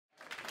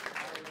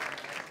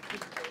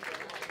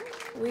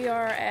We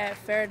are at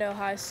Fairdale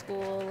High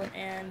School,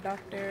 and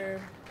Dr.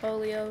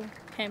 Polio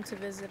came to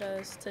visit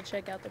us to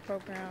check out the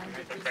program.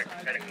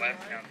 Heading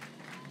west down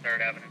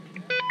 3rd Avenue.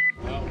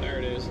 Well, there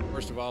it is.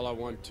 First of all, I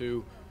want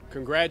to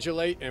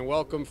congratulate and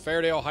welcome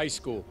Fairdale High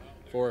School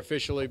for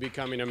officially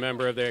becoming a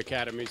member of the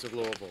Academies of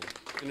Louisville.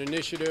 An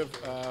initiative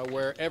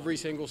where every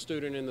single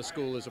student in the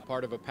school is a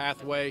part of a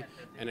pathway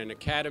and an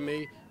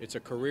academy. It's a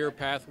career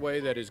pathway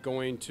that is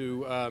going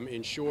to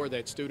ensure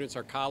that students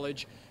are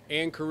college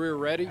and career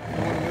ready. You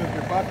want to move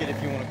your bucket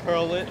if you want to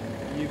curl it,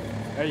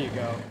 there you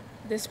go.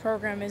 This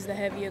program is the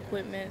heavy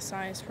equipment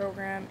science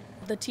program.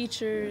 The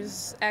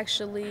teachers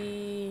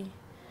actually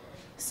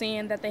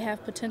seeing that they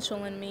have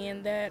potential in me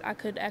and that I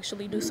could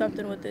actually do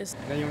something with this.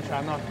 Then you want to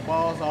try to knock the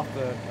balls off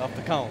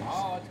the cones.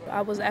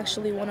 I was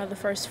actually one of the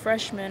first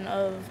freshmen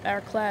of our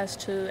class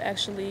to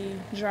actually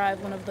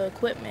drive one of the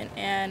equipment,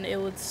 and it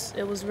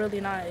was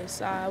really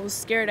nice. I was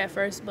scared at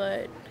first,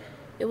 but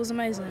it was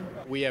amazing.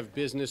 We have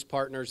business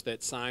partners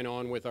that sign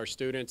on with our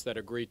students, that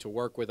agree to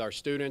work with our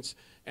students,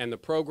 and the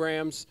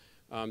programs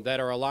that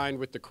are aligned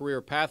with the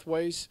career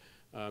pathways.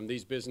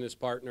 These business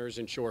partners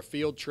ensure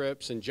field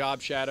trips and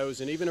job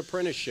shadows and even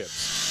apprenticeships.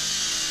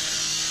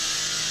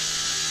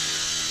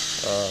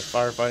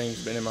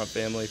 Firefighting's been in my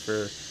family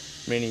for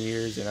many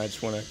years, and I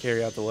just want to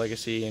carry out the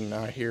legacy, and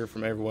I hear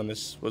from everyone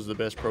this was the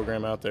best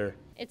program out there.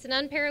 It's an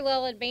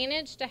unparalleled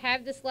advantage to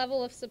have this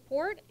level of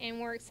support, and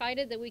we're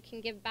excited that we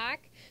can give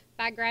back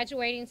by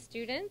graduating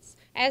students.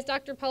 As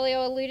Dr.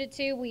 Polio alluded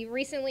to, we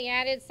recently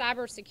added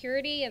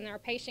cybersecurity and our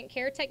patient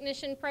care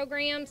technician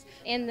programs.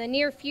 In the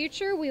near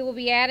future, we will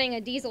be adding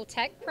a diesel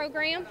tech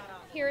program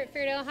here at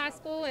Fairdale High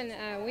School,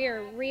 and we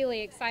are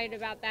really excited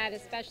about that,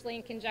 especially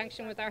in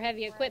conjunction with our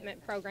heavy equipment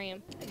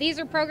program. These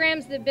are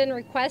programs that have been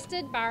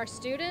requested by our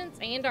students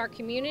and our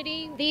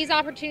community. These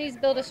opportunities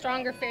build a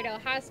stronger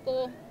Fairdale High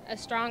School, a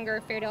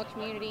stronger Fairdale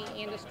community,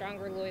 and a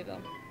stronger Louisville.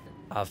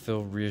 I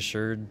feel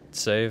reassured,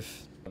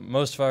 safe.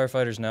 Most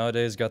firefighters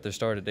nowadays got their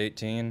start at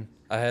 18.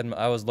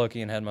 I was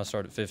lucky and had my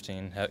start at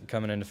 15,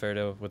 coming into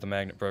Fairdale with a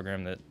magnet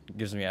program that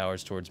gives me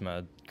hours towards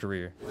my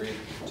career. 3,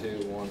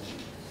 2, 1,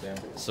 down.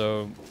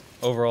 So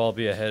overall, I'll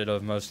be ahead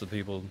of most of the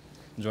people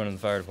joining the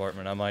fire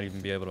department. I might even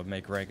be able to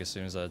make rank as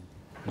soon as I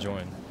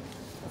join.